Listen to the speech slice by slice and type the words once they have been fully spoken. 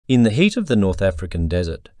In the heat of the North African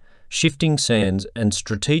desert, shifting sands and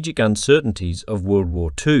strategic uncertainties of World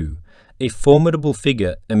War II, a formidable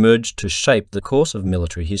figure emerged to shape the course of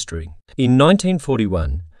military history. In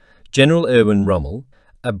 1941, General Erwin Rommel,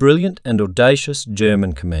 a brilliant and audacious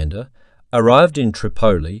German commander, arrived in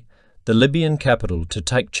Tripoli, the Libyan capital, to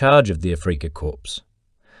take charge of the Afrika Korps.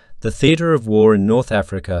 The theatre of war in North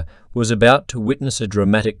Africa was about to witness a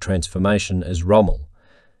dramatic transformation as Rommel,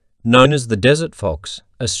 known as the Desert Fox,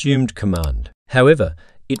 assumed command. However,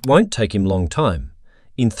 it won't take him long time.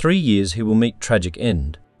 In 3 years he will meet tragic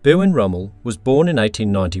end. Erwin Rommel was born in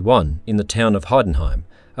 1891 in the town of Heidenheim,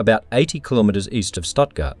 about 80 kilometres east of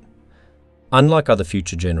Stuttgart. Unlike other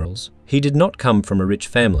future generals, he did not come from a rich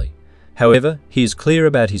family. However, he is clear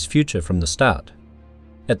about his future from the start.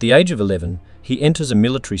 At the age of 11, he enters a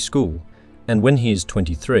military school, and when he is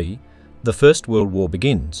 23, the First World War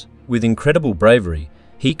begins. With incredible bravery,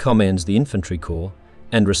 he commands the infantry corps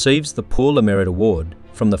and receives the Pour le Mérite Award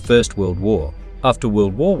from the First World War. After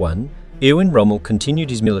World War I, Erwin Rommel continued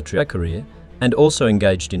his military career and also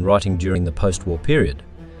engaged in writing during the post-war period.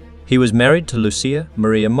 He was married to Lucia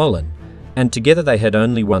Maria Mollin, and together they had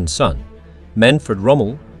only one son, Manfred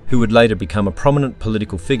Rommel, who would later become a prominent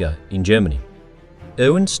political figure in Germany.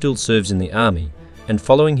 Erwin still serves in the army and,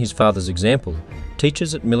 following his father's example,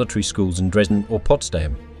 teaches at military schools in Dresden or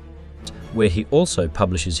Potsdam, where he also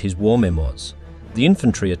publishes his war memoirs, The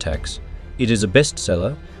Infantry Attacks. It is a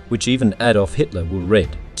bestseller which even Adolf Hitler will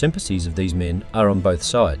read. Sympathies of these men are on both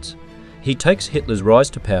sides. He takes Hitler's rise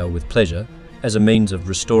to power with pleasure as a means of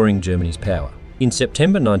restoring Germany's power. In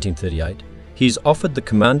September 1938, he is offered the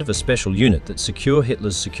command of a special unit that secure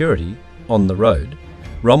Hitler's security on the road.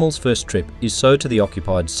 Rommel's first trip is so to the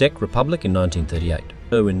occupied Czech Republic in 1938.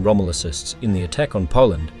 Erwin Rommel assists in the attack on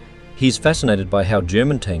Poland. He is fascinated by how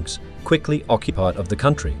German tanks quickly occupied of the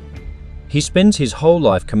country. He spends his whole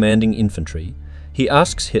life commanding infantry. He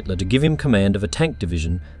asks Hitler to give him command of a tank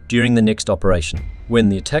division during the next operation. When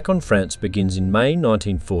the attack on France begins in May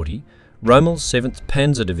 1940, Rommel's 7th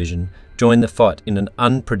Panzer Division joined the fight in an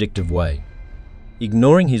unpredictable way.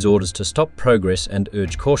 Ignoring his orders to stop progress and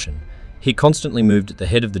urge caution, he constantly moved at the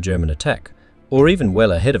head of the German attack, or even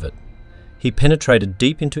well ahead of it. He penetrated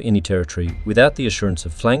deep into any territory without the assurance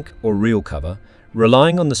of flank or real cover,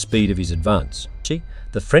 relying on the speed of his advance.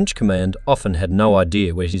 The French command often had no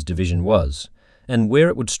idea where his division was and where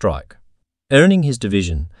it would strike, earning his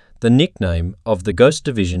division the nickname of the Ghost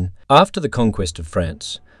Division. After the conquest of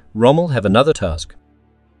France, Rommel had another task.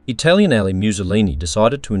 Italian ally Mussolini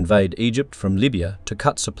decided to invade Egypt from Libya to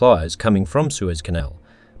cut supplies coming from Suez Canal,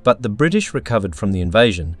 but the British recovered from the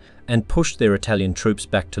invasion and pushed their Italian troops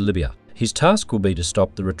back to Libya. His task will be to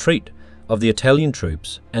stop the retreat of the Italian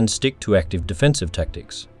troops and stick to active defensive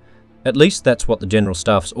tactics. At least that's what the General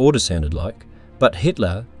Staff's order sounded like, but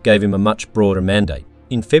Hitler gave him a much broader mandate.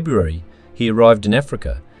 In February, he arrived in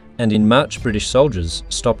Africa, and in March British soldiers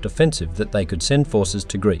stopped offensive that they could send forces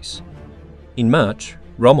to Greece. In March,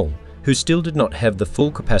 Rommel, who still did not have the full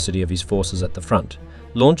capacity of his forces at the front,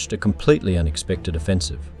 launched a completely unexpected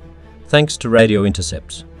offensive. Thanks to radio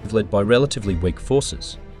intercepts, led by relatively weak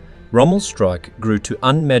forces, Rommel's strike grew to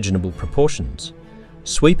unimaginable proportions,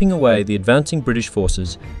 sweeping away the advancing British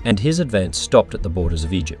forces, and his advance stopped at the borders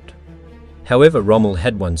of Egypt. However, Rommel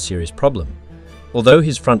had one serious problem. Although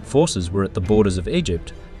his front forces were at the borders of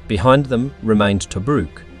Egypt, behind them remained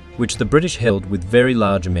Tobruk, which the British held with very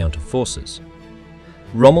large amount of forces.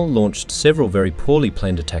 Rommel launched several very poorly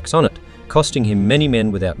planned attacks on it, costing him many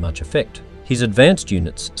men without much effect. His advanced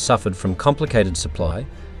units suffered from complicated supply,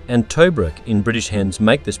 and Tobruk in British hands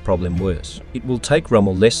make this problem worse. It will take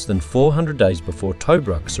Rommel less than 400 days before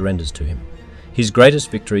Tobruk surrenders to him. His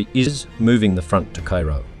greatest victory is moving the front to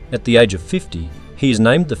Cairo. At the age of 50, he is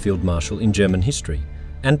named the Field Marshal in German history,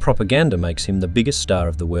 and propaganda makes him the biggest star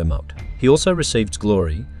of the Wehrmacht. He also receives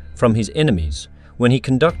glory from his enemies when he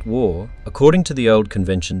conducts war according to the old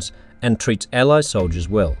conventions and treats Allied soldiers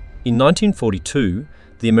well. In 1942,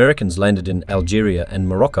 the Americans landed in Algeria and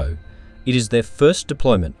Morocco. It is their first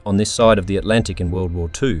deployment on this side of the Atlantic in World War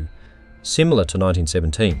II, similar to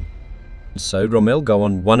 1917. So Rommel goes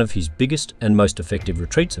on one of his biggest and most effective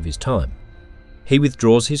retreats of his time. He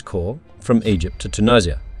withdraws his corps from Egypt to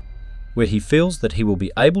Tunisia, where he feels that he will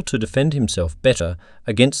be able to defend himself better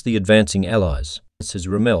against the advancing Allies. Says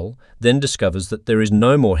Rommel then discovers that there is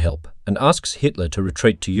no more help and asks Hitler to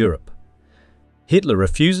retreat to Europe. Hitler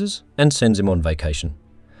refuses and sends him on vacation.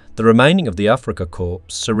 The remaining of the Afrika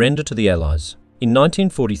Korps surrender to the Allies. In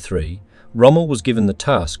 1943, Rommel was given the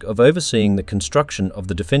task of overseeing the construction of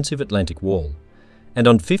the defensive Atlantic Wall, and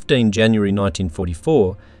on 15 January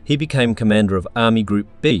 1944 he became commander of Army Group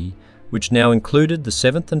B, which now included the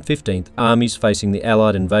 7th and 15th armies facing the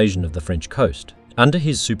Allied invasion of the French coast. Under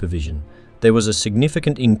his supervision, there was a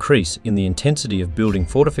significant increase in the intensity of building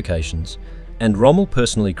fortifications, and Rommel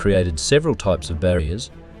personally created several types of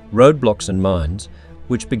barriers, roadblocks and mines,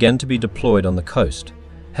 which began to be deployed on the coast.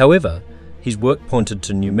 However, his work pointed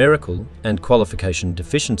to numerical and qualification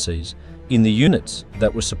deficiencies in the units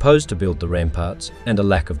that were supposed to build the ramparts and a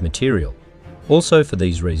lack of material. Also for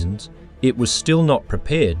these reasons, it was still not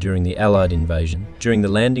prepared during the Allied invasion. During the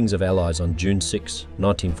landings of Allies on June 6,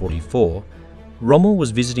 1944, Rommel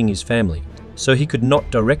was visiting his family, so he could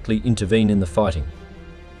not directly intervene in the fighting.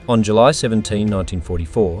 On July 17,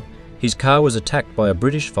 1944, his car was attacked by a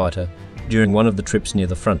British fighter during one of the trips near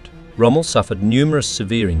the front. Rommel suffered numerous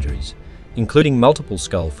severe injuries, including multiple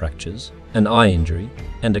skull fractures, an eye injury,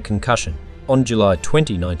 and a concussion. On July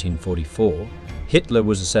 20, 1944, Hitler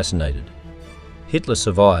was assassinated. Hitler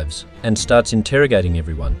survives and starts interrogating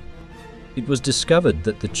everyone. It was discovered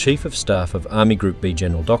that the Chief of Staff of Army Group B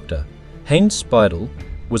General Dr. Heinz Speidel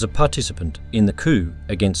was a participant in the coup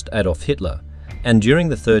against Adolf Hitler and during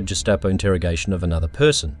the third Gestapo interrogation of another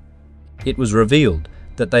person. It was revealed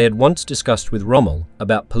that they had once discussed with Rommel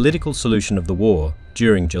about political solution of the war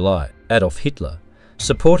during July. Adolf Hitler,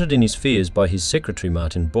 supported in his fears by his secretary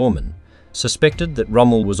Martin Bormann, suspected that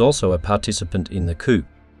Rommel was also a participant in the coup.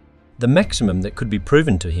 The maximum that could be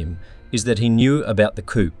proven to him is that he knew about the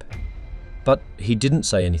coup. But he didn't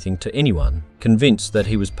say anything to anyone. Convinced that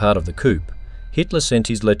he was part of the coup, Hitler sent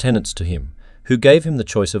his lieutenants to him, who gave him the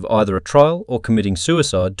choice of either a trial or committing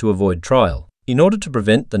suicide to avoid trial. In order to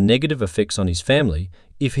prevent the negative effects on his family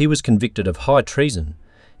if he was convicted of high treason,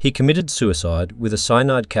 he committed suicide with a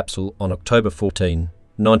cyanide capsule on October 14,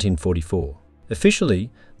 1944. Officially,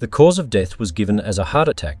 the cause of death was given as a heart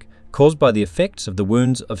attack caused by the effects of the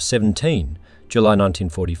wounds of 17, July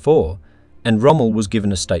 1944, and Rommel was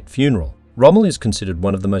given a state funeral. Rommel is considered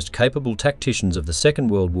one of the most capable tacticians of the Second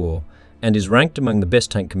World War and is ranked among the best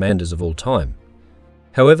tank commanders of all time.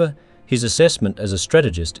 However, his assessment as a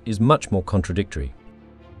strategist is much more contradictory.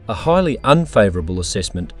 A highly unfavourable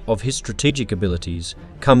assessment of his strategic abilities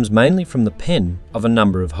comes mainly from the pen of a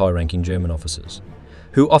number of high-ranking German officers,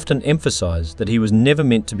 who often emphasised that he was never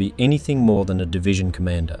meant to be anything more than a division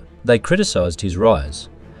commander. They criticised his rise,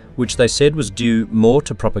 which they said was due more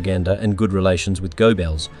to propaganda and good relations with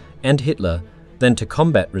Goebbels and Hitler than to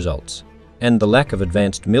combat results, and the lack of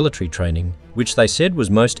advanced military training, which they said was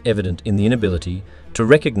most evident in the inability to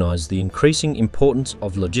recognise the increasing importance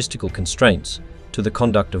of logistical constraints to the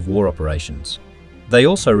conduct of war operations. They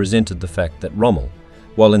also resented the fact that Rommel,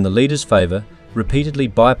 while in the leader's favour, repeatedly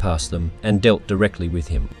bypassed them and dealt directly with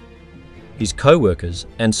him. His co-workers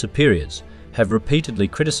and superiors have repeatedly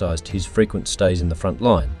criticised his frequent stays in the front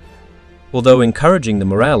line, although encouraging the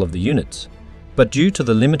morale of the units, but due to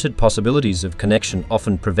the limited possibilities of connection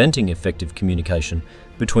often preventing effective communication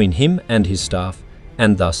between him and his staff,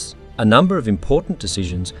 and thus a number of important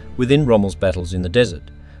decisions within Rommel's battles in the desert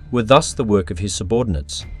were thus the work of his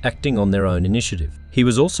subordinates, acting on their own initiative. He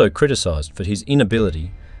was also criticised for his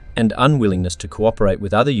inability and unwillingness to cooperate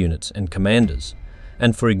with other units and commanders,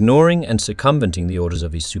 and for ignoring and circumventing the orders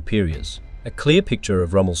of his superiors. A clear picture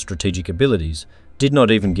of Rommel's strategic abilities did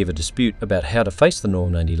not even give a dispute about how to face the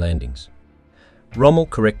Normandy landings. Rommel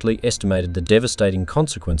correctly estimated the devastating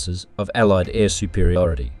consequences of Allied air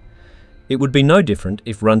superiority. It would be no different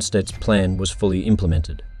if Rundstedt's plan was fully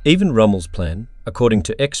implemented. Even Rommel's plan, according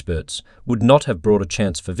to experts, would not have brought a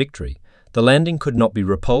chance for victory. The landing could not be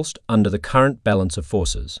repulsed under the current balance of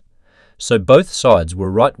forces. So both sides were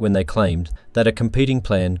right when they claimed that a competing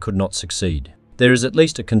plan could not succeed. There is at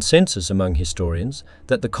least a consensus among historians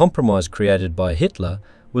that the compromise created by Hitler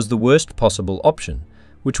was the worst possible option,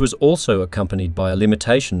 which was also accompanied by a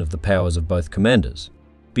limitation of the powers of both commanders.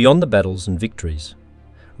 Beyond the battles and victories,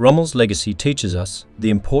 Rommel's legacy teaches us the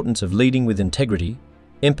importance of leading with integrity,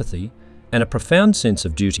 empathy, and a profound sense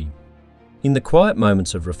of duty. In the quiet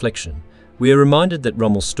moments of reflection, we are reminded that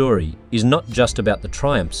Rommel's story is not just about the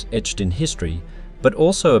triumphs etched in history, but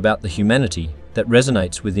also about the humanity that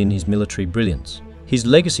resonates within his military brilliance. His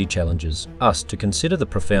legacy challenges us to consider the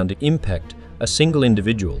profound impact a single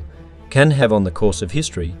individual can have on the course of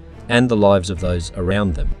history and the lives of those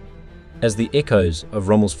around them. As the echoes of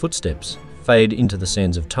Rommel's footsteps fade into the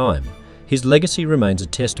sands of time, his legacy remains a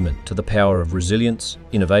testament to the power of resilience,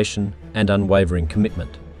 innovation, and unwavering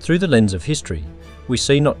commitment. Through the lens of history, we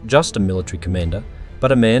see not just a military commander,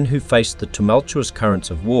 but a man who faced the tumultuous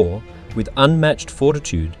currents of war with unmatched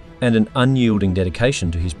fortitude and an unyielding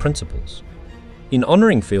dedication to his principles. In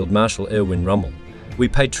honouring Field Marshal Erwin Rommel, we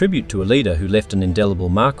pay tribute to a leader who left an indelible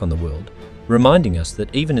mark on the world, reminding us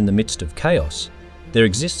that even in the midst of chaos, there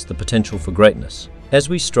exists the potential for greatness. As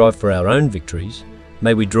we strive for our own victories,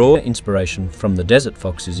 may we draw inspiration from the desert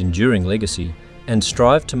fox's enduring legacy and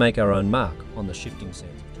strive to make our own mark on the shifting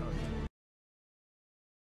sands.